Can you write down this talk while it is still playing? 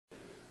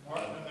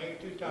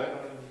too tight on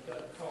him.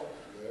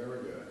 There we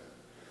go.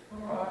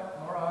 All right,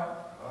 all right.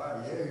 All right,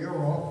 yeah, you're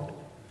on.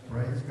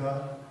 Praise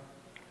God.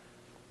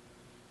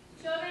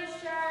 Children's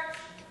church.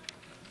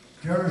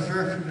 Children's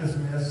church is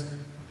dismissed.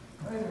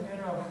 Wait a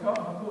minute, I forgot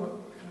my book.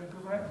 Should I go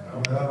back?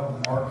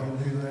 Well, Mark can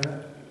do that.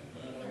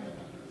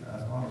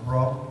 That's not a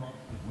problem.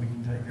 We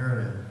can take care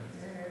of that.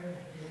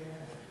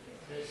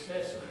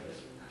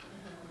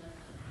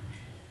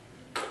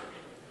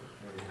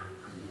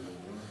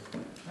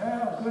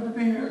 Well, good to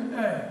be here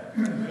today.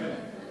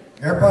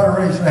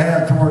 Everybody raise their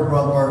hand toward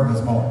Brother Burton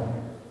this morning.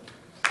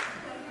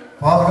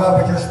 Father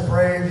God, we just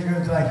praise you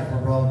and thank you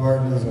for Brother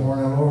Burton this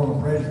morning. Lord,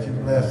 we pray that you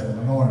bless him and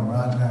anoint him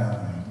right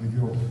now with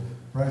your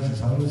precious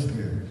Holy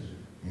Spirit.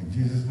 In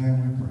Jesus' name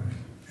we pray.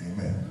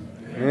 Amen.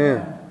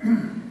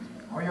 Amen.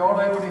 Are you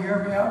all able to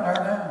hear me out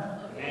there now?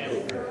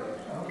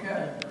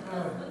 Okay,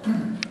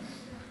 good.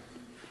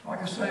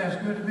 Like I say,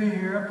 it's good to be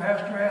here.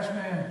 Pastor asked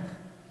me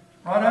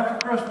right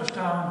after Christmas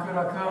time, could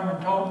I come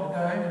and talk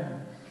today?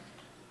 And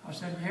I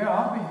said, yeah,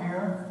 I'll be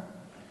here.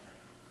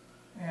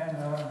 And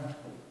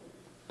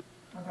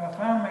I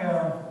found me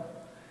a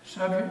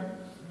subject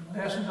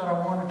lesson that I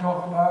wanted to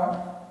talk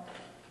about.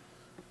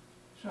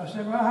 So I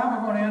said, well, how am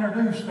I going to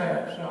introduce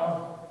that? So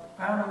I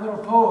found a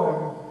little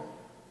poem,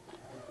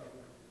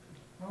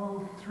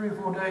 3 or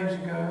 4 days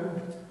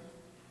ago,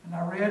 and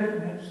I read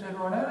it, and it said,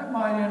 well, that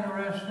might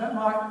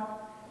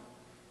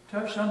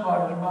touch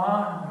somebody's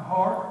mind and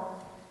heart.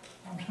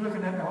 I'm just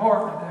looking at the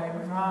heart today,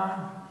 but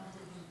mine.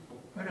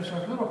 But it's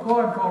a little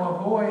poem called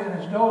A Boy and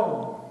His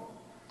Dog.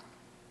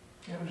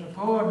 It was a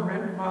poem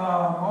written by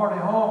Marty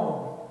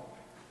Hall.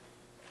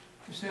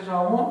 It says,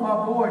 I want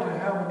my boy to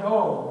have a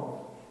dog,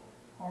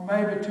 or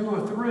maybe 2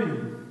 or 3.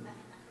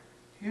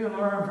 He'll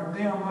learn from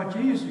them much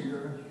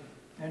easier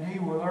than he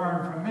will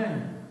learn from me.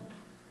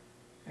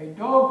 A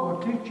dog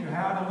will teach you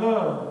how to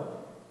love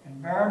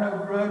and bear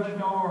no grudge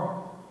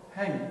nor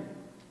hate.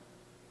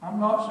 I'm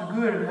not so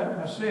good at that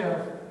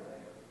myself,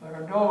 but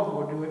a dog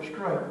will do it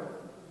straight.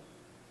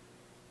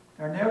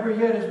 There never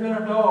yet has been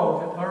a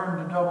dog that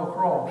learned to double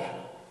cross.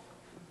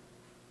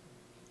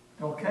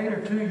 They'll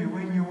cater to you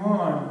when you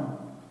won.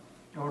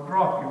 They'll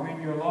drop you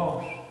when you're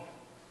lost.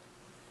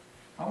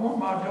 I want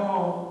my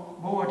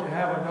boy to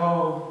have a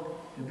dog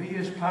to be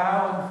his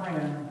pal and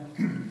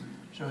friend,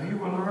 so he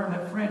will learn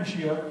that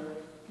friendship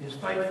is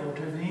faithful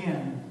to the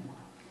end.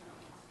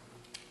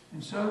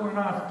 And so when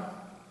I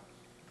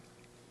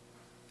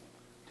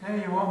tell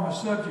you what my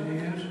subject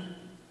is,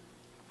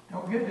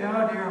 don't get the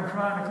idea I'm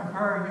trying to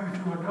compare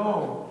you to a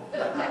dog.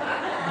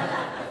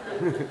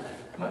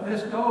 But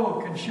this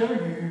dog can show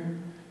you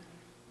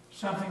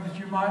something that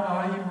you might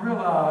not even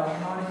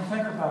realize, not even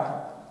think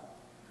about.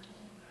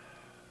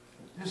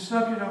 This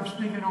subject I'm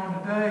speaking on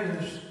today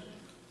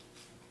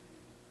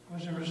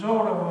was a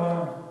result of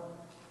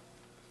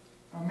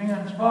a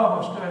men's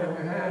Bible study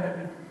we had at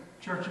the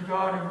Church of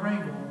God in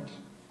Greenville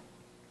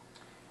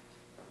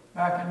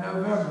back in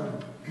November.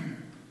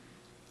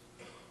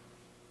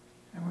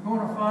 And we're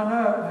going to find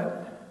out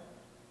that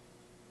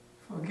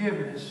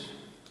forgiveness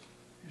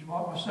is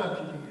what my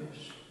subject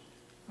is.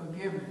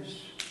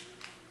 Forgiveness.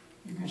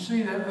 You can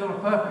see that little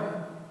puppy.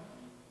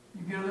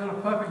 You get a little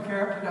puppy and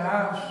carry it to the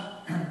house.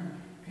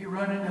 He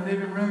run in the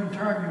living room,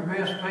 turn your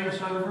best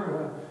face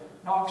over,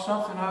 knock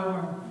something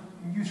over,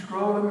 and you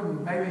scroll him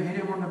and maybe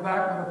hit him on the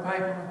back with a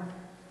paper.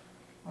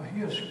 Well,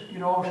 he'll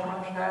get all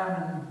scrunched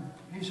down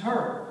and he's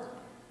hurt.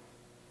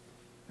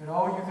 But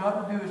all you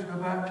got to do is go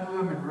back to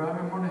him and rub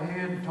him on the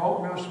head and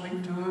talk real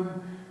sweet to him,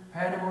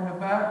 pat him on the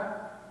back.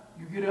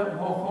 You get up and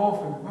walk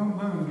off and boom,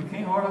 boom, you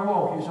can't hardly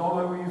walk. He's all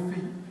over your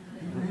feet.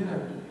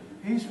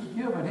 He's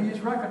forgiven. He's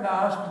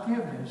recognized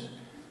forgiveness.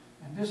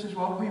 And this is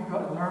what we've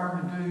got to learn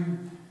to do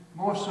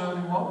more so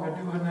than what we're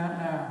doing that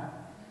now.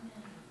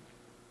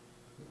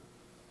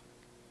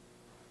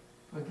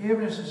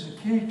 Forgiveness is the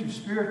key to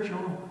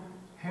spiritual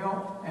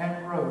health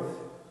and growth.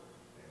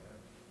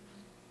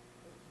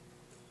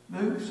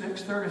 Luke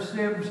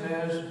 6:37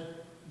 says,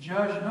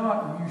 judge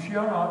not, and you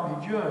shall not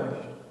be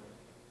judged.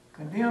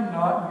 Condemn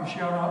not, and you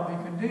shall not be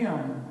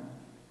condemned.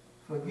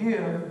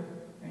 Forgive,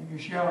 and you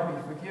shall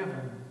be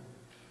forgiven.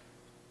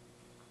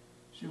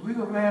 See, we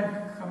were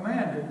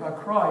commanded by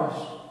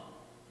Christ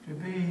to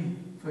be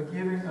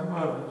forgiving of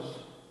others.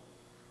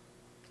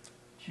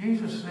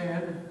 Jesus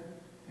said,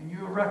 and you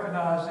will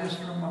recognize this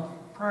from a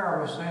prayer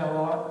we say a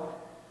lot,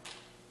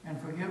 and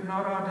forgive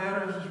not our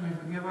debtors as we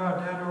forgive our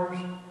debtors.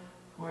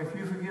 For if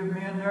you forgive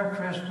men their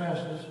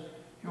trespasses,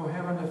 your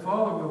heavenly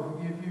Father will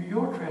forgive you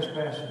your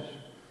trespasses.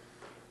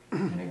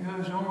 And it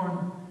goes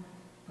on,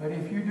 but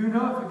if you do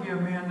not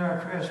forgive men their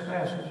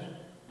trespasses,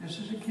 this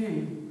is the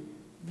key,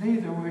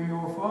 neither will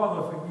your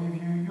Father forgive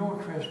you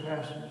your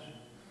trespasses.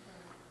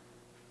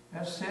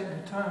 That's setting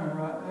the tone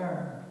right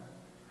there.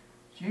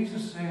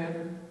 Jesus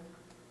said,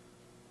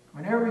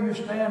 whenever you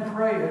stand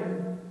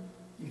praying,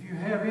 if you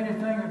have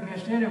anything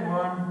against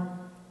anyone,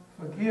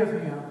 forgive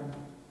him.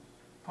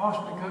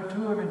 Possibly go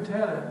to him and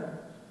tell him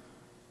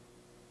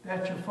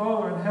that your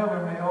Father in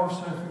heaven may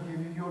also forgive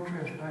you your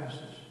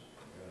trespasses.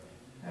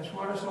 That's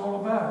what it's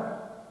all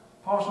about.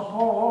 Apostle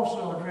Paul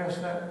also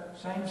addressed that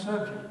same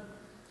subject.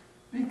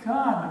 Be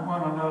kind to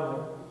one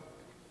another,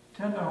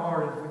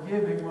 tenderhearted,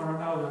 forgiving one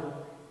another,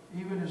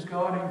 even as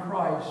God in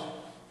Christ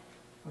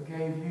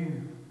forgave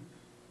you.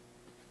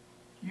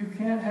 You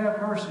can't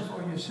have mercy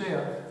for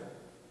yourself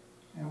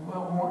and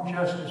will want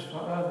justice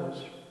for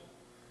others.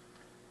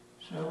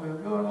 So we'll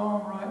go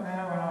along right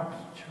now, and I'll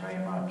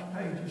train my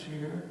pages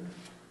here.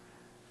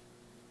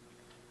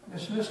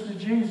 Let's listen to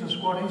Jesus,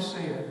 what he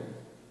said.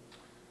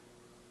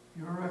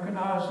 You'll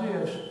recognize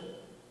this.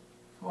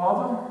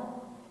 Father,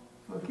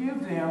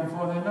 forgive them,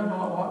 for they know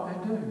not what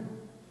they do.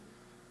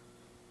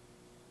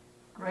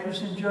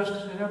 Greatest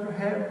injustice that ever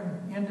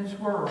happened in this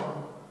world.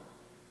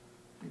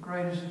 The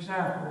greatest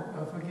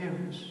example of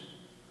forgiveness.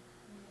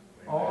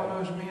 All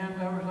of those men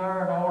that were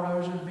there and all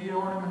those that beat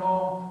on him and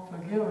all,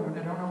 forgive them.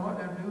 They don't know what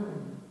they're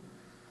doing.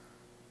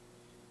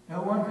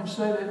 No one can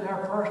say that their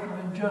personal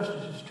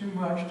injustice is too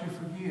much to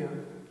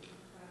forgive.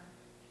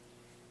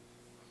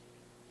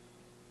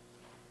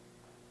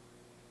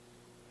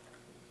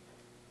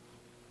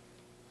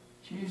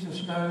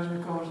 Jesus knows,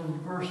 because in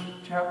verse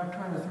chapter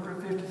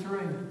 53,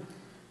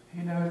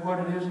 he knows what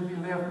it is to be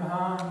left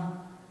behind,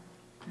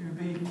 to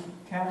be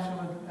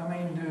canceled,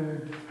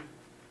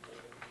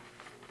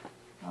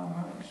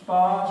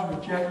 despised,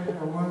 rejected,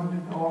 or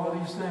wounded, all of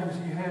these things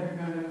he had to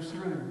go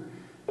through.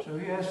 So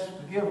he has to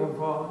forgive them,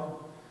 Father.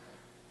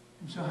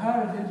 And so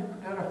how did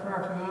that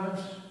occur to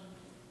us?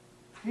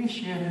 He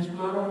shed his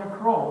blood on the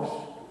cross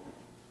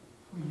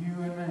for you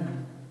and me.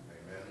 Amen.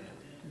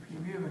 To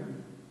forgive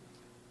him.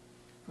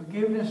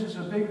 Forgiveness is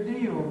a big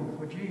deal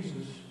for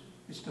Jesus.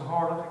 It's the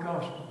heart of the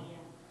gospel.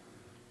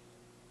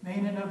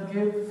 Meaning of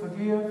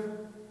forgive,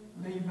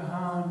 leave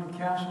behind, and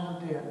cancel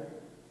the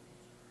debt.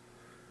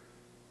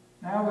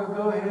 Now we'll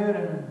go ahead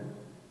and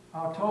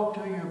I'll talk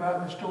to you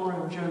about the story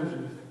of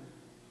Joseph.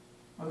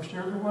 Most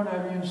every one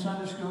of you in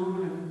Sunday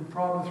school and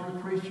probably through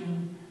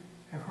preaching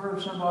have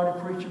heard somebody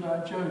preach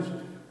about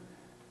Joseph.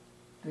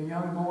 The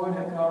young boy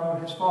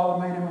that his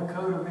father made him a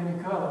coat of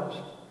many colors.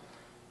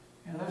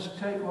 And let's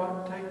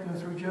go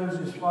through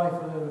Joseph's life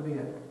a little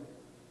bit.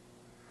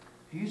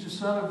 He's the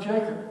son of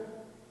Jacob.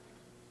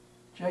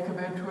 Jacob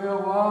had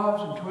 12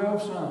 wives and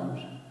 12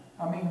 sons.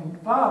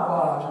 5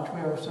 wives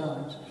and 12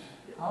 sons.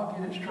 I'll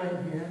get it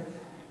straight here.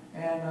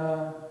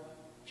 And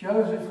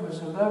Joseph was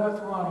the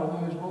 11th one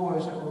of those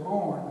boys that were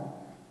born.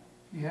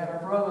 He had a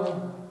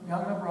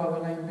younger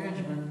brother named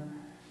Benjamin,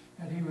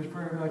 that he was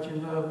very much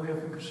in love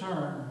with and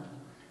concerned.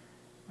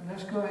 But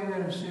let's go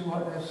ahead and see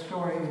what that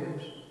story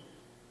is.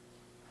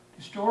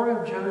 The story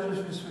of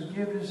Joseph is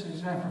forgiveness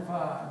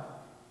exemplified.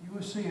 You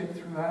will see it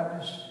throughout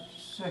this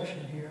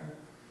section here.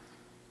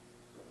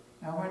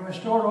 Now when we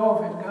start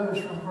off, it goes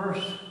from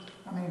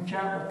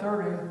chapter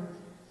 30,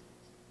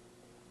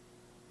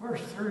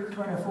 verse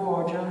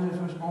 24,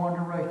 Joseph was born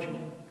to Rachel.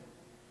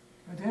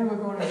 But then we're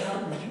going to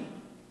jump to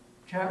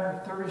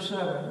chapter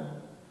 37.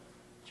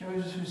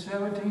 Joseph was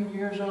 17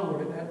 years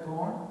old at that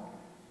point,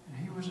 and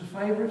he was a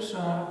favorite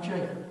son of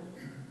Jacob.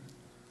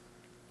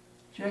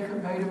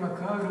 Jacob made him a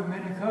coat of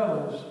many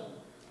colors.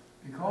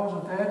 Because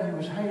of that, he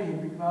was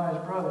hated by his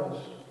brothers.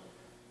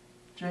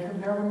 Jacob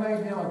never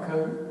made him a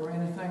coat or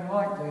anything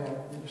like that.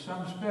 It was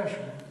something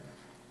special.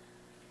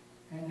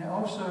 And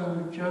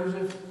also,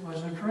 Joseph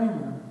was a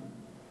dreamer.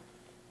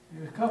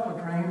 There was a couple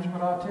of dreams,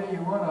 but I'll tell you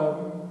one of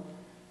them.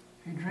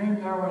 He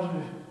dreamed there was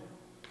a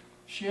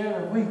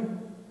shed of wheat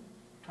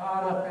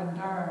tied up in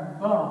there and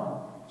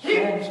bundled,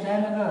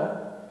 standing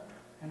up.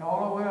 And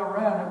all the way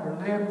around it were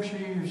leaden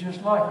sheaves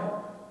just like it,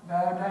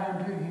 bowed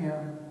down to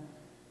him.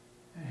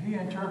 And he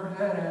interpreted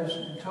that as,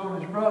 and told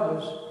his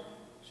brothers,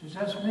 says,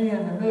 that's me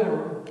in the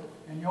middle,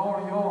 and y'all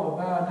are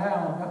bowed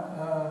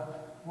down,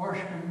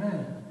 worshiping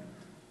me.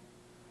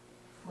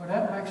 Well,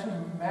 that makes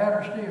them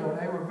madder still.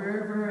 They were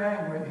very, very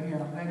angry at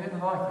him. They didn't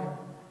like him.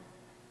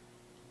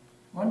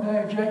 One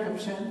day, Jacob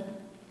sent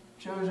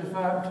Joseph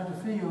out into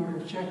the field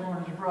to check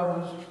on his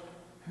brothers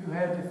who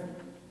had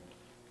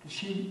the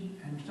sheep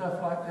and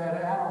stuff like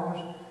that,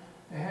 animals.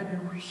 They had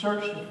to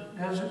search the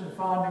desert to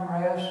find the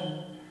grass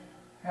and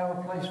have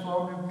a place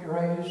for them to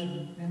graze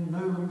and then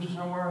move them to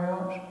somewhere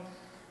else.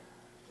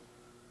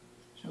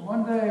 So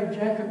one day,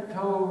 Jacob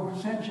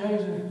sent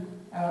Joseph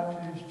out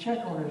to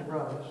check on his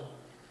brothers.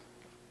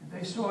 And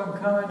they saw him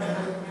coming,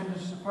 and they began to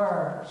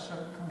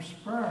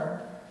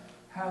conspire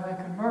how they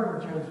could murder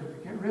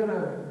Joseph, get rid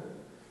of him.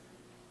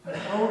 But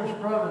the oldest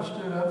brother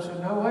stood up and said,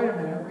 no, wait a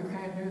minute, we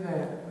can't do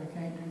that. We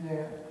can't do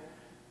that.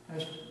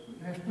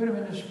 Let's put him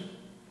in this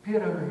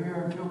pit over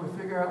here until we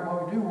figure out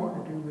what we do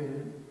want to do with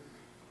it.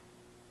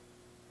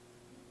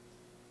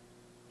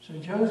 So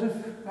Joseph,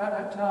 about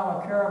that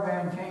time, a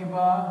caravan came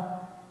by,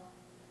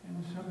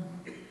 and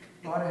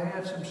somebody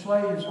had some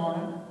slaves on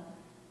it.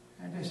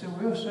 And they said,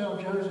 we'll sell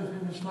Joseph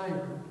into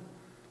slavery.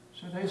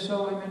 So they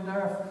sold him in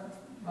there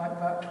like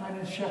about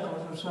 20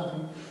 shekels or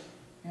something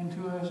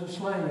as a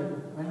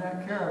slave in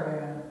that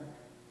caravan.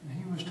 And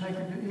he was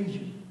taken to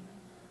Egypt.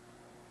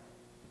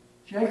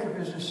 Jacob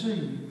is the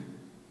seed.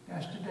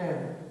 That's the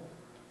daddy.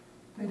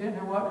 They didn't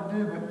know what to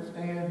do, but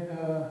they had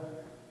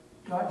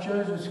got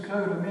Joseph's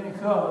coat of many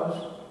colors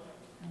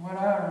and went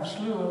out and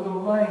slew a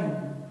little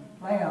lamb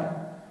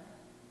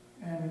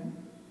and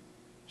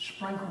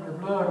sprinkled the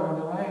blood on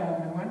the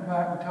lamb and went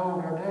back and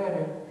told her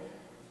daddy.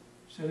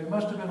 Said it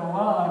must have been a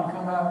lion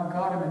come out and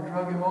got him and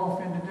drug him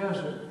off in the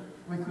desert.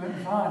 We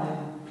couldn't find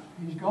him.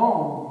 He's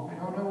gone. We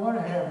don't know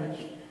what happened.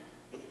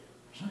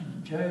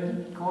 So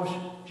of course,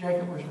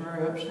 Jacob was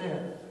very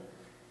upset.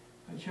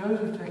 But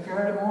Joseph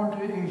carried him on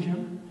to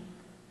Egypt,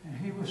 and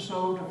he was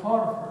sold to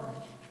Potiphar.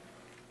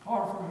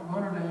 Potiphar was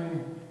one of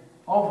the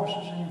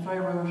officers in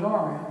Pharaoh's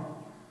army.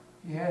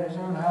 He had his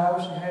own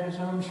house, he had his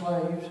own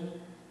slaves.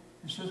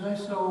 And so they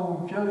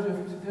sold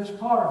Joseph to this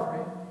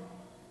Potiphar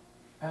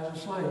as a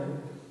slave.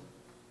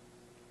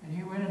 And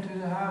he went into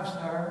the house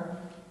there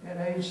at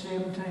age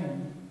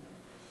 17.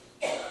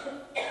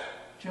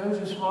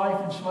 Joseph's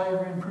life in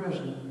slavery in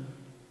prison.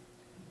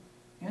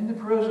 In the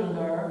prison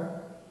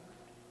there,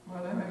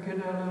 well, let me get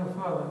that a little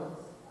further.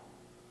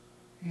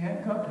 He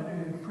hadn't got to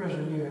the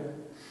prison yet.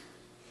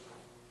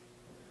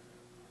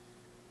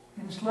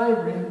 In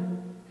slavery,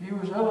 he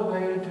was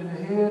elevated to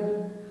the head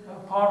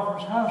of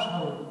Potiphar's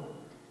household,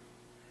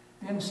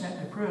 then sent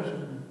to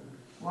prison.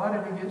 Why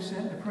did he get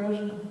sent to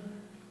prison?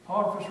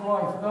 Potiphar's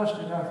wife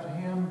lusted after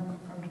him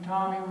from the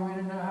time he went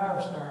in the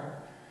house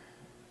there.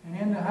 And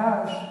in the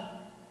house,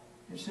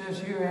 it says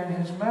here, and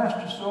his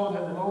master saw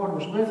that the Lord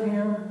was with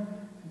him,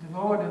 and the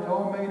Lord had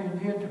all made him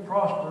yet to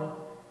prosper,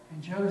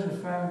 and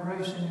Joseph found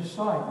grace in his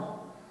sight.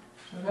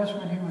 So that's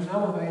when he was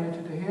elevated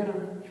to the head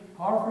of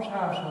Potiphar's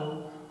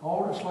household.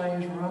 All the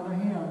slaves were under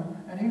him,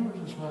 and he was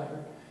a slave.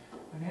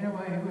 But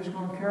anyway, he was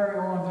going to carry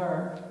on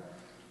there.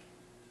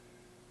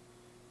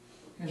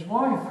 His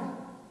wife,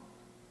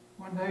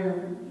 one day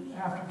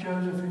after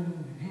Joseph,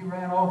 and he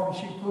ran off, and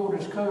she pulled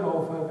his coat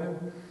off of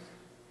him.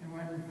 And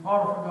when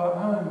Potiphar got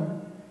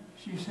home,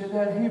 she said,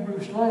 that Hebrew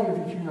slave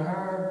that you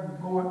hired,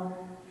 boy,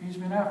 he's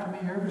been after me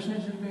ever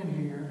since he's been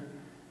here.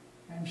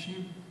 And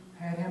she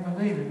had him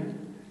believing it.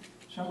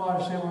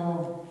 Somebody said,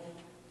 well,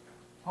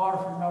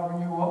 Potiphar never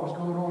knew what was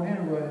going on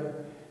anyway.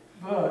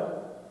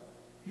 But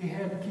he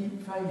had to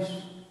keep face.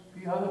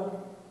 The other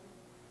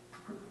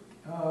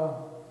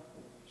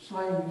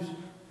slaves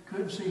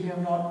couldn't see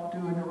him not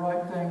doing the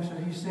right thing, so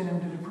he sent him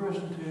to the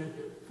prison, to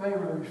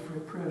Pharaoh's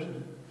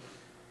prison.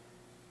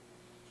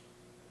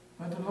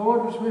 But the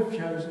Lord was with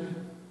Joseph.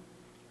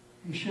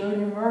 He showed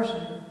him mercy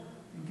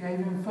and gave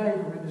him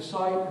favor in the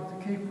sight of the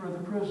keeper of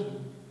the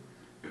prison.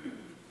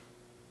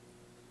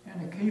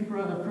 And the keeper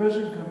of the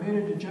prison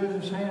committed to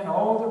Joseph's hand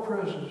all the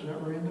prisoners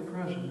that were in the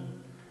prison.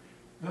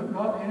 Look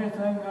not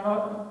anything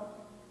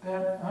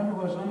that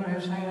was under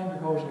his hand,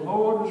 because the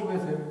Lord was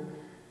with him.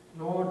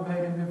 The Lord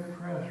made him to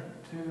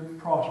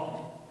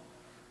prosper.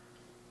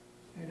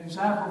 An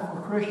example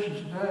for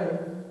Christians today,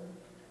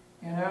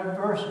 in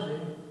adversity,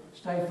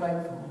 stay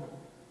faithful.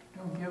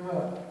 Don't give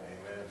up.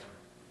 Amen.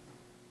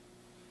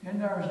 Then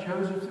there was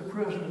Joseph the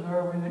prisoner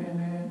there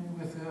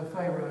with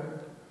Pharaoh.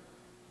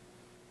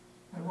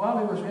 And while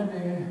he was in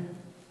the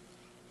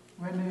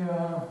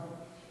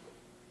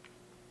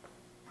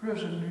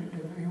prison,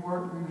 he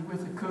was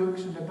with the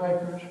cooks and the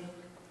bakers.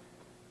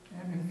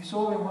 And he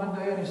saw him one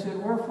day and he said,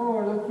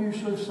 wherefore look you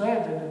so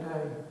sadly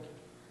today?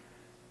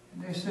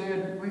 And they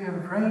said, we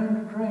have dreamed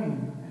a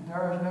dream, and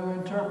there is no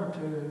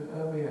interpreter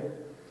of it.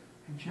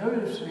 And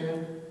Joseph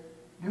said,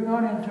 do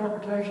not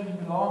interpretations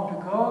belong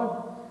to God?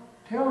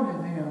 Tell me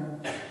then,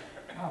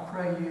 I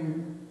pray you.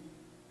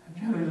 And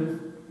Joseph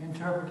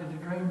interpreted the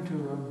dream to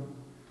him.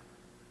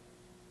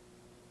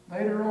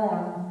 Later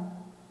on,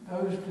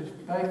 those the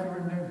baker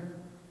and the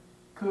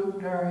cook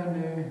there in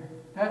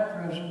that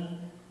prison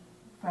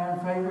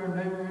found favor, and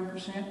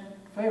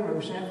Pharaoh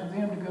sent for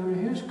them to go to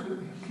his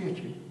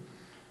kitchen.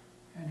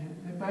 And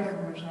the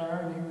baker was there,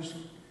 and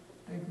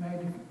they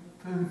made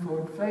food for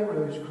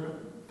Pharaoh's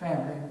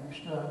family and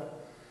stuff.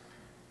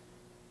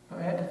 But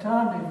at the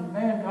time the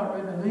man got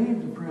ready to leave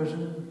the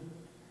prison,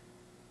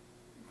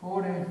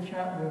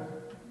 chapter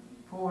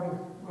 40,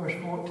 verse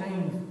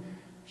 14,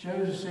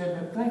 Joseph said,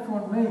 but think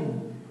on me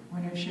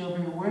when it shall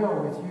be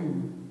well with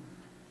you,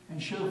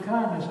 and show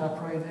kindness, I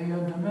pray thee,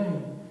 unto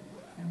me,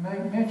 and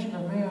make mention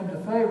of me unto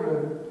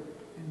Pharaoh,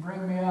 and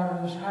bring me out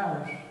of this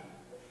house.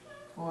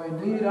 For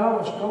indeed I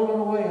was stolen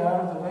away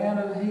out of the land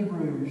of the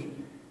Hebrews,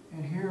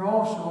 and here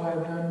also I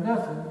have done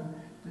nothing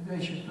that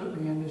they should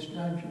put me in this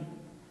dungeon.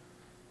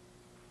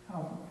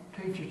 Our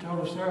teacher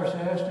told us there, so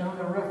that's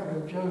another record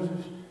of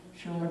Joseph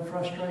showing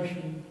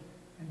frustration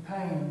and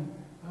pain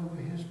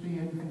over his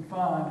being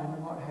confined and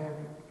what have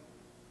you.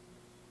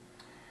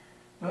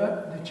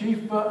 But the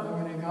chief butler,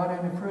 when he got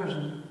into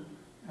prison,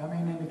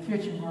 in the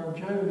kitchen where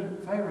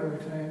Pharaoh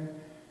was saying,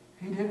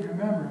 he didn't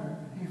remember him.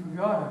 He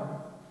forgot him.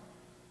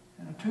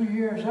 And 2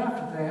 years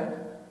after that,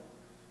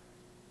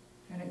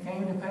 and it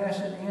came to pass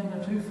at the end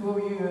of 2 full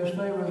years,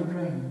 Pharaoh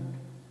dreamed.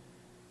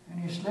 And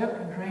he slept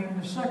and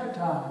dreamed the second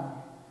time.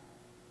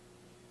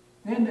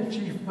 Then the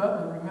chief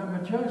butler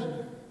remembered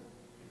Joseph.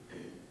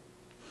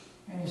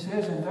 And he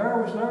says, and there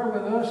was there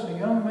with us a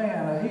young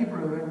man, a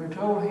Hebrew, and we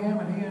told him,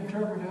 and he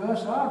interpreted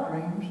us our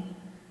dreams.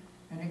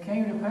 And And it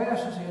came to pass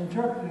as he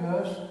interpreted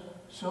us,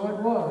 so it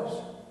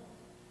was.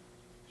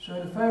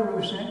 So the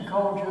Pharaoh sent and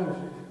called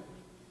Joseph.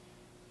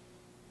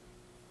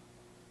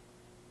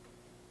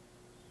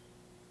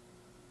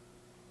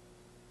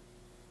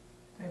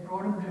 They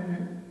brought him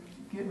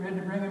to get ready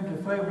to bring him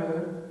to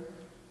Pharaoh.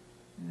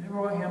 And they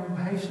brought him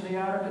hastily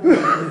out of the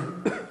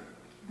den.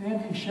 Then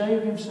he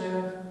shaved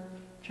himself,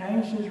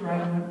 changed his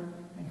raiment,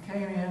 and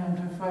came in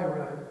unto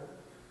Pharaoh.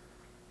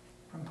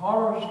 From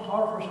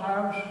Potiphar's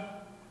house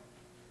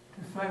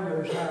to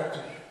Pharaoh's house.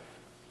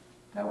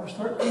 That was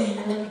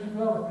 13 years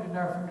developing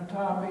there from the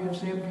time being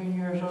 17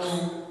 years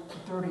old to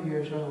 30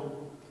 years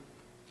old.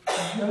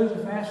 And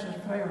Joseph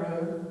answered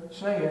Pharaoh,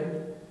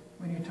 saying,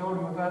 when he told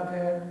him about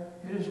that,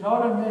 it is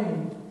not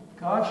in me.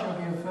 God shall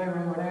give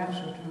Pharaoh an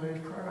answer to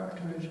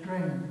his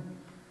dream.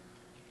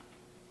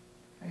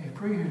 A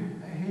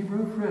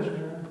Hebrew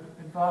prisoner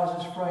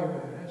advises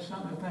Pharaoh. That's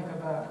something to think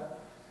about.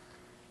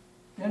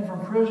 Then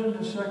from prison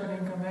to second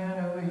in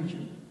command of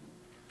Egypt.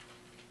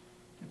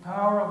 The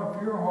power of a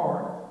pure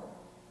heart,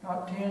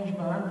 not tinged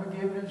by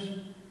unforgiveness,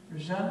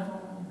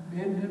 resentful,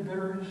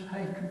 bitterness,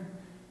 hatred,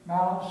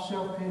 malice,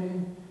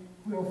 self-pity,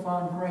 will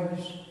find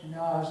grace in the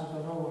eyes of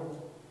the Lord.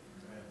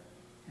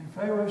 And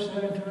Pharaoh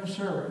said unto his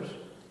servants,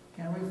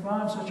 can we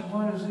find such a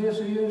one as this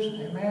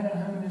is, a man in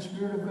whom the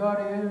Spirit of God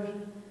is?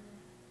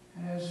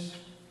 And as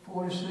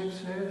 46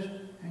 says,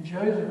 and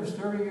Joseph was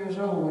 30 years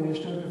old when he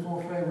stood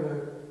before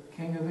Pharaoh,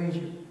 king of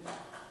Egypt.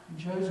 And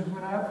Joseph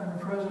went out from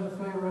the presence of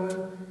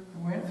Pharaoh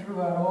and went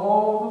throughout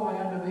all the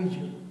land of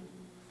Egypt.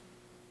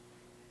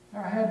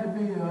 There had to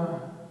be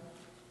a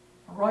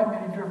right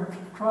many different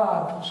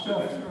tribes and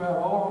stuff throughout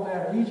all of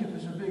that. Egypt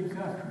is a big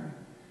country.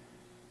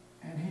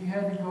 And he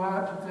had to go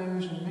out to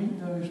those and meet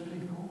those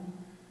people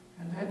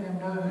and let them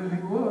know who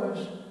he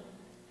was.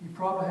 He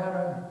probably had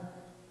a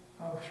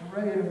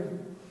charade of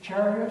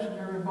chariots and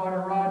everybody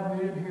riding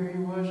with him. Here he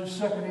was, the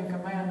second in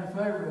command of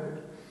Pharaoh.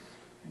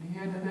 And he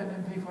had to let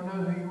them people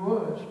know who he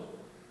was.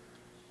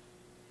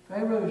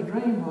 Pharaoh's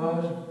dream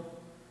was,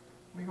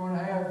 we're going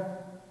to have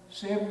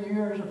 7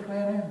 years of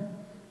plenty,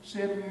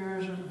 7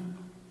 years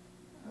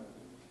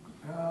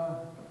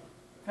of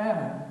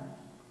famine.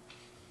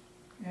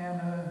 And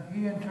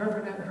he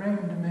interpreted that dream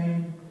to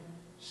mean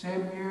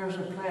 7 years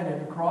of plenty.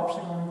 The crops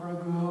are going to grow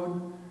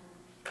good.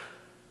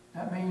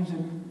 That means,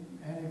 and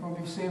it's going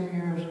to be 7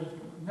 years of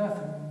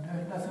nothing.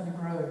 There's nothing to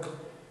grow.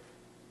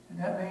 And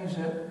that means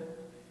that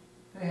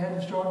they had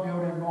to start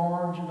building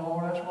barns and all.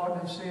 That's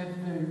what they said to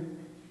do.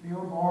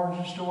 Build barns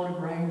and store the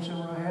grain so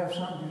we'll have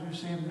something to do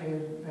 7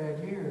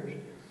 bad years.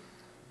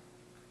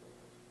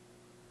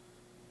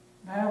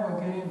 Now we'll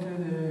get into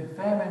the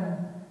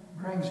famine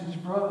brings his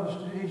brothers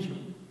to Egypt.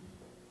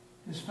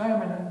 This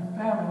famine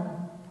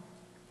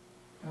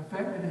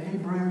affected the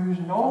Hebrews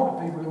and all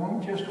the people. It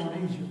wasn't just on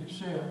Egypt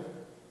itself.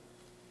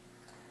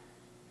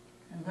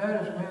 And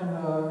that is when,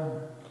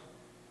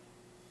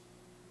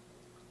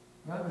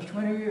 that was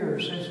 20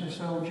 years since they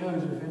sold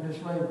Joseph into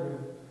slavery.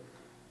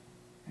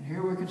 And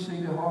here we can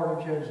see the heart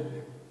of Joseph.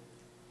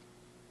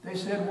 They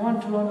said one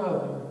to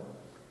another,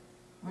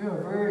 we are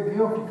very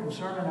guilty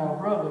concerning our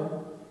brother,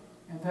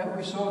 and that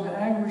we saw the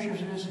anguish of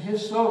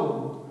his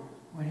soul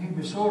when he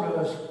besought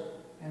us,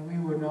 and we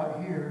would not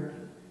hear.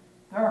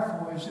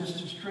 Therefore is this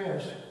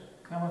distress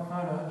come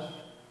upon us.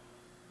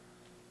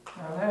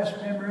 Our last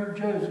memory of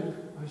Joseph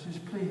was his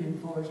pleading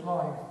for his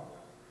life.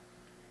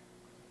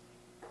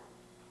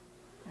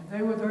 And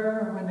they were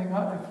there when they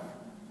got to,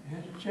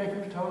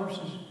 Jacob told us,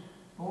 says,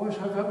 boys,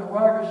 hook up the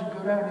wagons and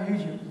go down to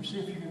Egypt and see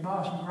if you can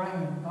buy some grain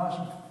and buy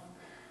some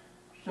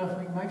stuff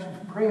we can make some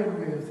bread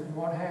with and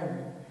what have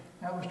you.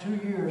 That was 2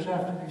 years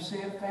after they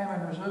said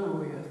famine was over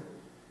with.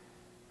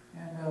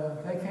 And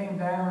they came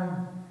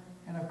down,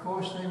 and of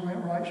course they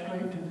went right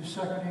straight to the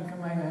second in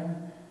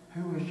command,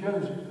 who was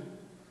Joseph.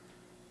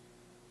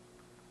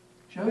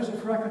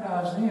 Joseph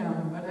recognized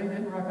them, but they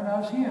didn't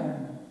recognize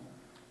him.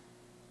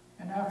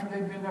 And after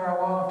they'd been there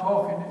a while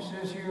talking, it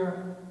says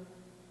here,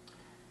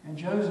 and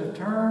Joseph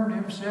turned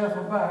himself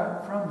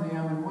about from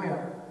them and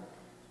wept.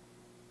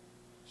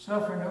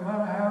 Suffering, no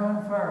matter how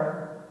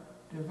unfair,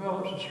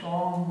 develops a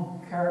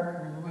strong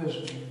character and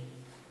wisdom.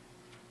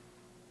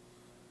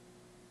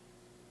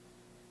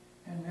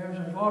 And there's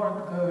a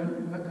lot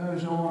that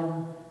goes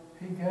on.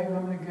 He gave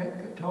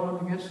them told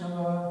them to get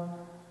some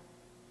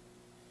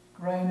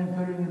grain and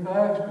put it in the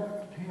bags,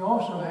 but he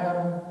also had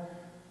them,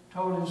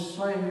 told his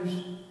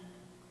slaves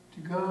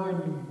to go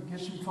and get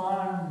some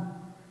fine,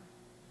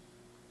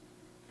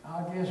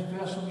 I guess,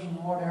 vessels and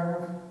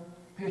whatever,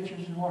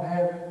 pitchers and what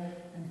have you,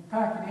 and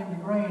pack it in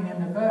the grain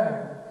in the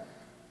bag.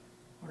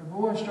 Well, the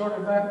boys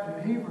started back to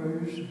the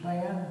Hebrews'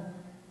 land,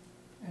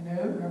 and they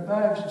opened their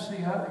bags to see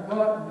how they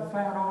got, and they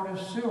found all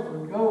this silver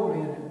and gold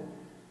in it.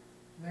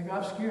 They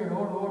got scared.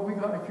 Oh, Lord, we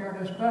got to carry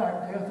this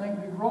back. They'll think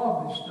we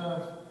robbed this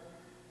stuff.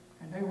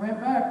 And they went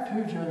back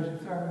to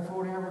Joseph there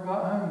before they ever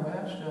got home with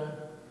that stuff.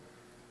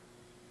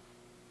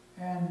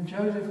 And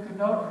Joseph could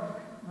not,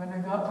 when they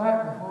got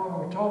back, before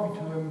they were talking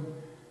to him,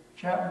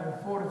 chapter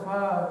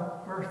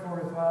 45, verse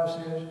 45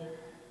 says,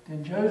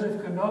 Then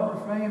Joseph could not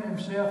refrain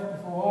himself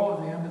before all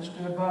of them that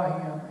stood by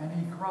him, and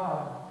he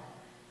cried,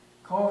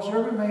 Cause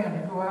every man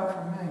to go out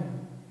from me.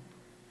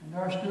 And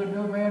there stood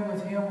no man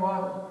with him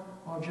while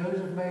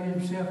Joseph made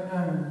himself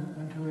known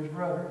unto his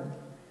brethren.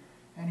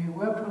 And he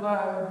wept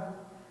aloud,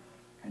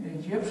 and the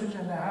Egyptians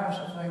in the house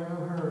of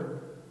Pharaoh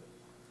heard.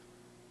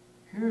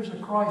 Here's the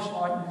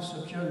Christ-likeness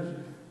of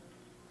Joseph.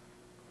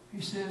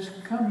 He says,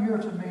 Come here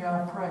to me,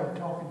 I pray,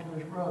 talking to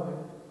his brother.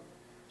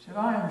 He said,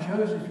 I am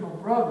Joseph, your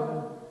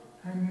brother,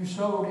 whom you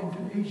sold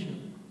into Egypt.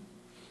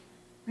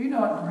 Be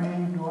not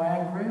grieved nor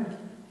angry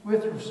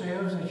with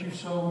yourselves that you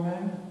sold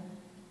me.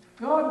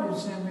 God did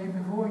send me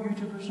before you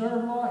to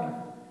preserve life.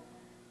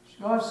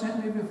 God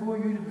sent me before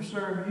you to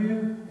preserve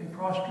you a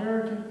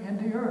prosperity in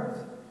the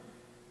earth,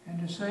 and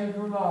to save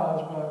your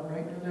lives by a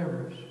great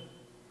deliverance.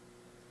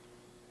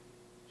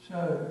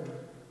 So,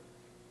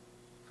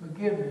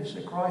 forgiveness,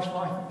 a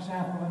Christ-like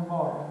example and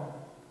model.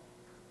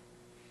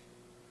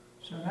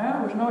 So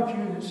now it was not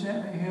you that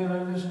sent me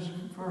hither. This is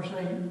verse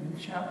 8 in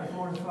chapter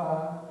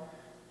 45.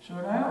 So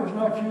now it was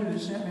not you that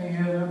sent me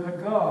hither,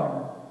 but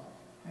God.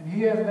 And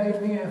he hath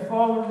made me a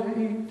father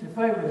to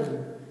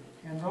Pharaoh,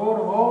 and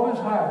Lord of all his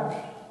house,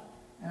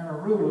 and a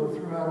ruler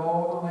throughout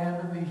all the land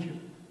of Egypt.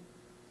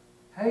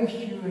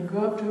 Haste you and go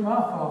up to my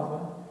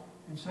father,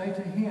 and say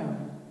to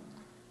him,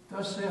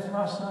 Thus saith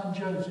my son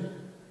Joseph,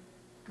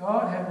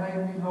 God hath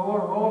made me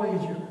Lord of all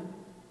Egypt.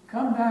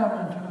 Come down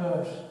unto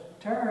us,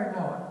 tarry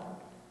not.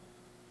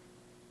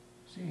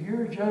 See,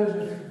 here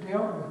Joseph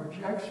dealt with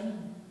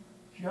rejection,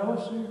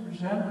 jealousy,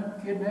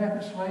 resentment,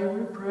 kidnapping,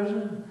 slavery,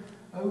 prison,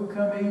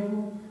 overcome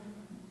evil,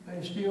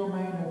 but he still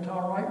maintained a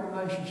right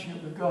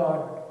relationship with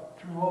God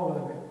through all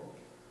of it.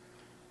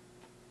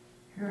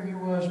 Here he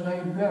was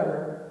made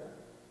better,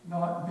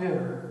 not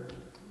bitter.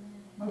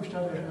 Most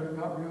of us would have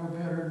got real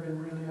bitter and been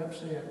really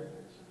upset.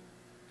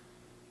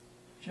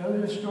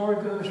 Joseph's story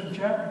goes from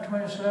chapter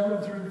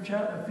 27 through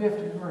chapter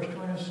 50, verse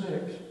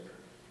 26.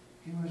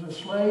 He was a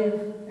slave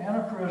and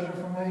a prisoner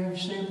from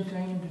age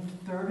 17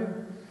 to 30.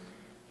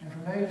 And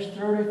from age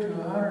 30 to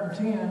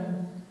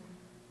 110,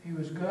 he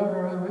was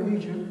governor over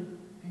Egypt.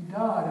 He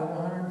died at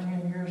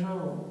 110 years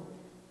old.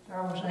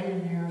 There was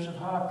 80 years of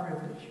high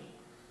privilege.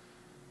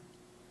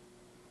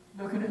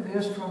 Looking at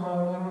this from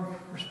a little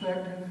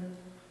perspective,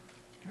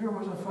 here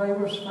was a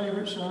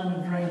favorite son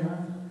and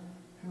dreamer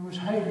who was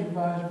hated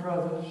by his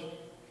brothers.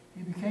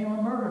 He became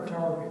a murder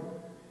target,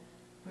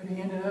 but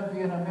he ended up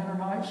being a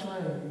Mennonite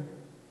slave.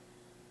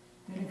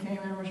 Then he came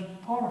in as a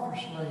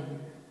Potiphar's slave.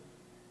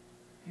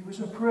 He was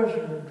a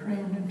prisoner,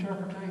 dreamed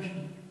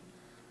interpretation.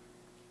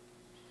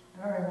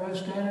 There he was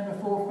standing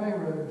before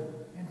Pharaoh,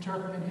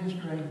 interpreting his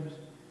dreams.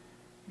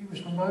 He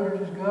was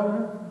promoted as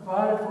governor,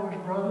 provided for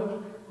his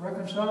brothers,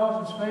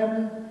 reconciles his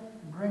family,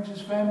 and brings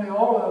his family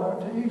all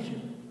over to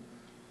Egypt.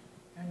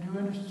 And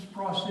during this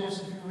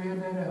process, if you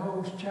read that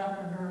whole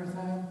chapter and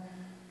everything,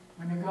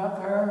 when he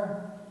got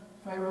there,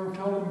 Pharaoh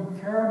told him,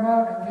 carry him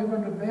out and give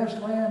him the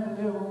best land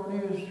to live on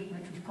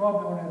which was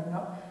probably on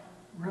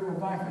the river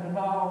bank of the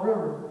Nile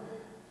River.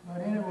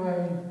 But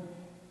anyway,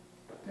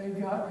 they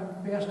got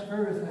the best of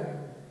everything,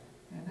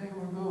 and they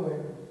were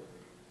good.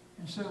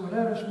 And so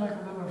let us make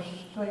a little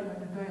statement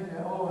today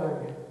to all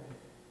of you.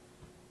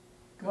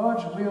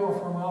 God's will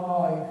for my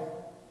life,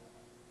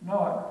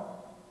 not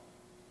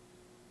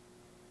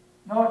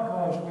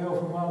God's will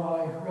for my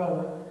life,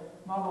 rather,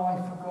 my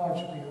life for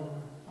God's will.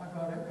 I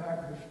got it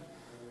backwards.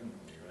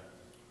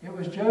 It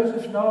was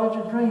Joseph's knowledge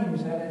of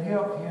dreams that had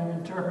helped him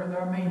interpret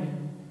their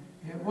meaning.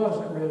 It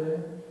wasn't really.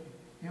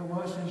 It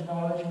was his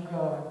knowledge of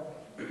God.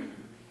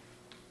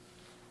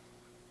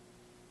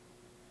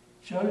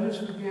 Joseph's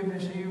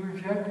forgiveness, he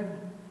rejected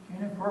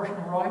any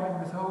personal right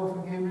to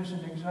withhold forgiveness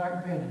and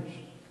exact vengeance.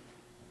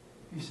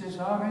 He says,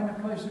 I'm in the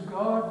place of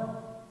God.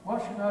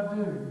 What should I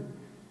do?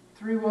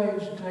 3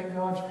 ways to take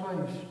God's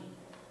place.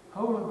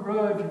 Hold a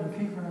grudge and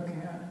keep an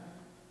account.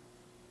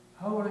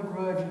 Hold a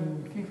grudge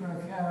and keep an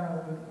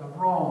account of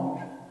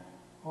wrongs,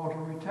 or to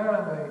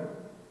retaliate,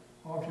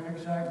 or to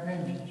exact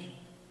vengeance.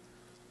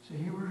 See,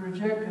 he was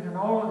rejected in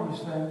all of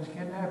these things,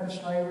 kidnapped,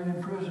 slavery, and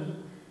in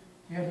prison,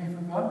 yet he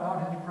forgot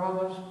not his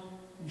brothers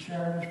and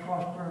shared his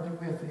prosperity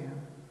with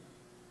them.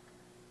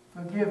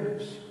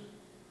 Forgiveness.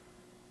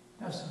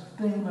 That's the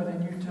theme of the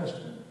New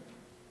Testament.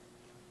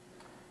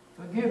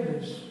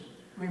 Forgiveness.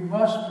 We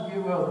must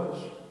forgive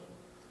others.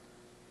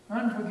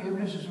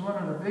 Unforgiveness is one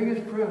of the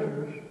biggest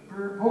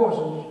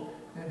poisons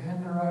that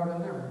hinder our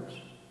deliverance.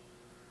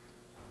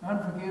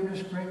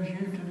 Unforgiveness brings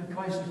you to the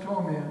place of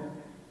torment.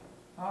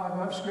 I've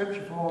got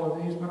scripture for all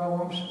of these, but I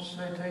won't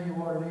tell you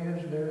what it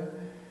is there.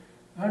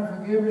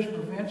 Unforgiveness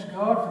prevents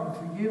God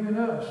from forgiving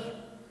us.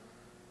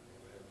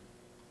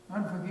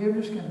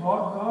 Unforgiveness can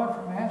block God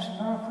from answering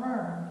our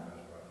prayer.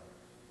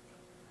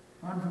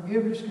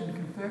 Unforgiveness can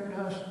affect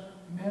us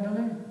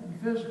mentally and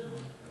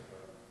physically.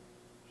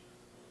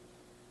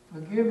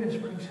 Forgiveness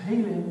brings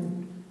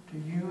healing to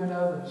you and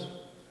others.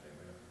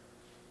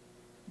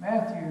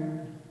 Matthew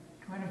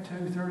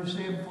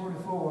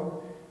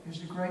 22:37-44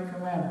 is the great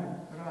commandment,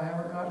 but I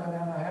haven't got that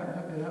down. I haven't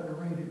looked it up to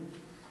read it.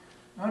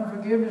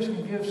 Unforgiveness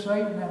can give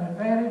Satan an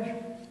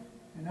advantage,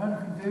 and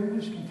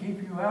unforgiveness can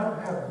keep you out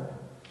of heaven.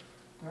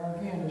 There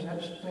again is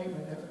that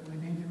statement that we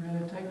need to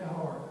really take to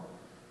heart.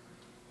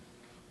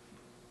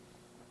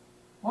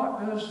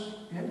 What does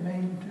it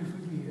mean to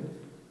forgive?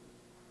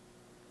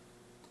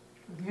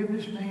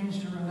 Forgiveness means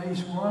to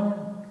release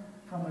one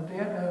from a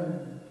debt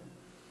owed.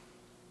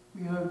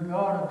 We owe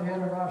God a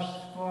debt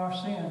for our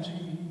sins.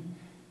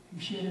 He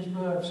shed His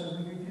blood so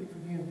we could get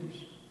forgiveness.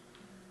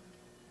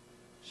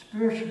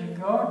 Spiritually,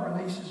 God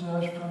releases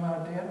us from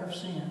our debt of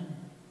sin.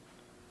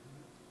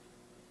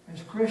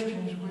 As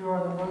Christians, we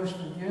are the most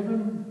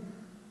forgiven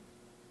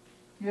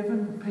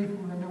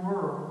people in the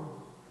world.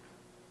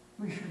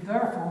 We should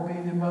therefore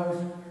be the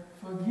most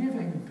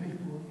forgiving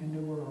people in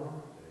the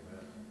world.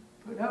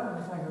 Put that one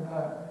to think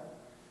about.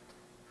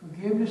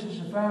 Forgiveness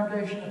is the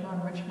foundation upon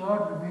which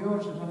God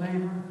reveals the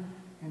believer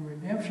in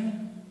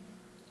redemption,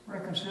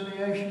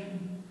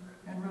 reconciliation,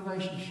 and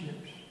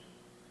relationships.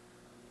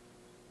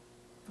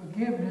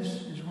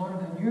 Forgiveness is one of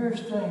the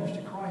nearest things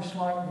to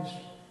Christ-likeness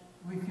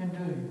we can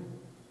do.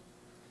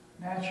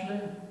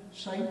 Naturally,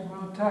 Satan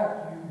will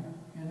attack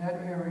you in that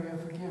area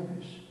of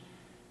forgiveness.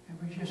 And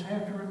we just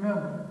have to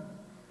remember,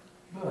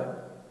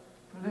 but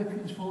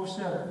Philippians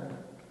 4:7,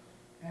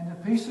 and the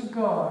peace of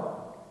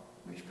God,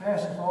 which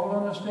passeth all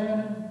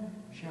understanding,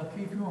 shall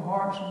keep your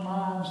hearts and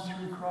minds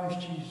through Christ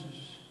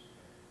Jesus.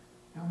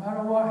 No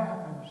matter what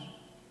happens,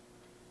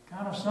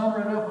 kind of sum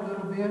it up a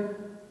little bit.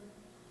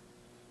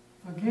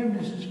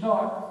 Forgiveness is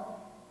not,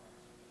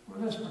 well,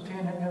 let's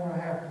pretend it never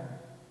happened.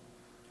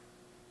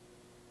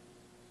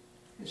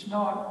 It's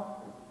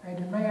not a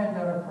demand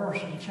that a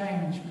person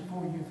change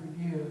before you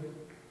forgive.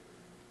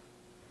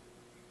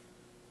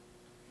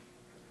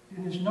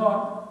 It is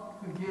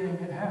not forgetting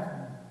it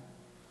happened.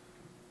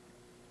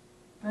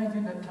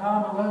 Thinking that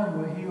time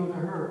alone will heal the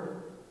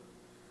hurt.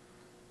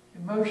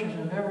 Emotions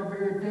are never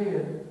buried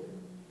dead.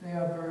 They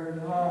are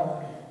buried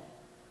alive.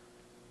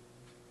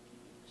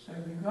 So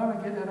you've got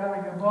to get that out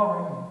of your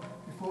body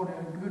before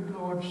the good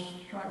Lord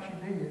strikes you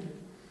dead.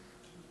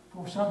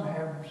 Before something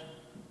happens.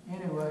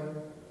 Anyway,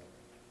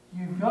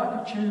 you've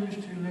got to choose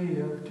to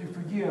live, to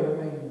forgive,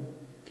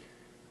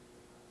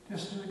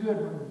 This is a good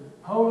one.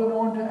 Holding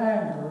on to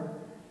anger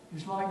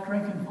is like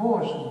drinking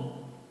poison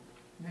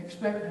and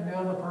expecting the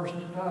other person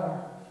to die.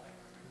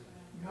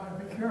 You've got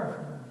to be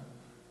careful.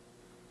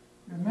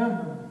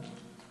 Remember,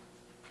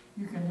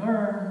 you can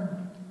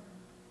learn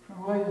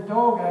from the way the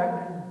dog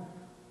acted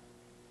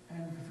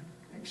and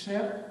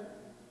accept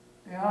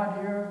the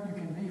idea you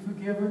can be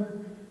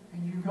forgiven,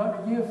 and you've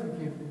got to give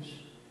forgiveness.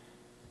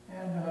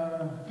 And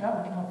that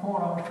was my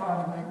point I was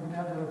trying to make with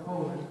that little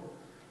poem.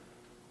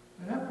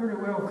 But that pretty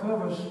well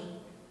covers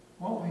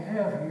what we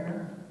have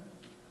here.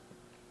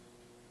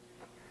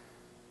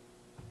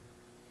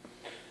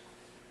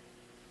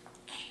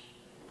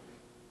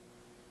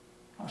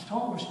 I was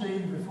talking with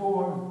Steve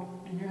before.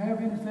 Do you have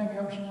anything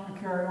else you want to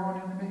carry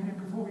on in the meeting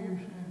before you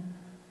say?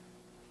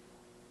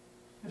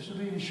 This will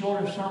be the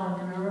shortest sermon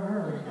you've ever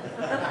heard.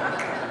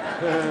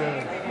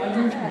 I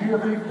used to hear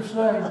people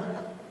say,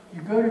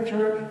 you go to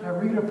church, they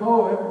read a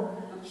poem,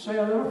 say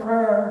a little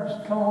prayer,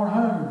 and come on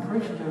home and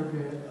preach a little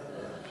bit.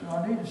 So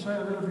I need to say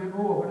a little bit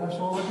more, but that's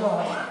all I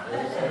got.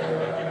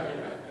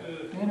 So,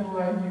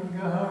 anyway, you can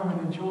go home and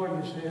enjoy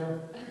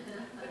yourself.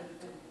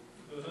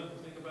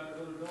 Think about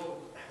another dog.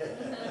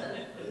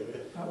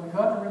 But we've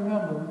got to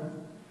remember,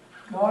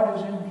 God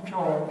is in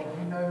charge.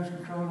 He knows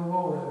control of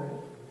all of it.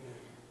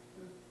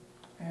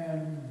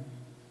 And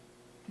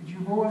did you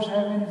boys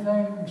have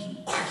anything to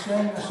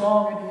sing a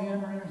song at the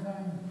end or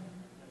anything?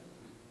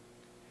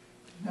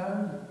 No?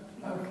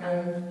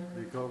 Okay.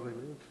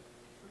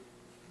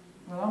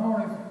 Well, I'm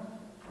going to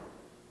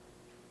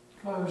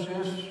close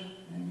this,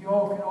 and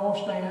y'all can all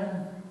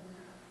stand.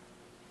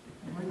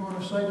 And we're going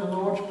to say the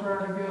Lord's Prayer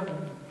together.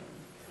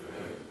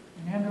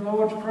 And in the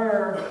Lord's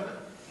Prayer,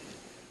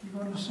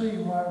 you're going to see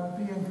why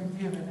we're being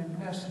forgiven and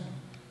blessing.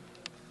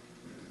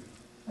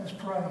 Let's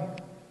pray.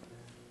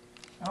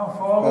 Our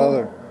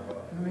Father,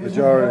 who is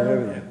in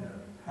heaven,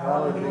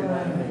 hallowed be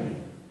thy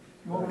name.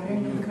 Your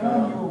kingdom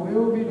come, your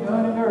will be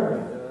done in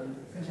earth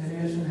as it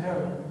is in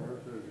heaven.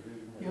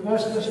 Give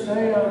us this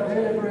day our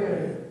daily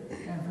bread,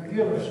 and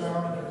forgive us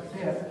our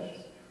debts,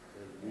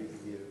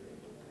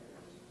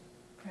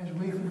 as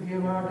we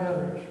forgive our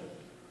debtors.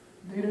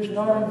 Lead us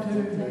not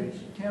into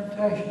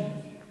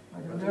temptation,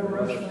 but deliver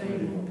us from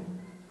evil.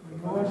 For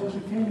yours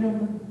is the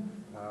kingdom,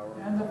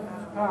 and the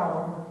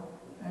power,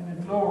 and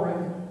the glory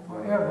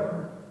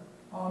forever.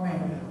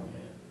 Amen.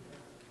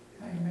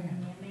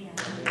 Amen.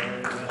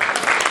 Amen.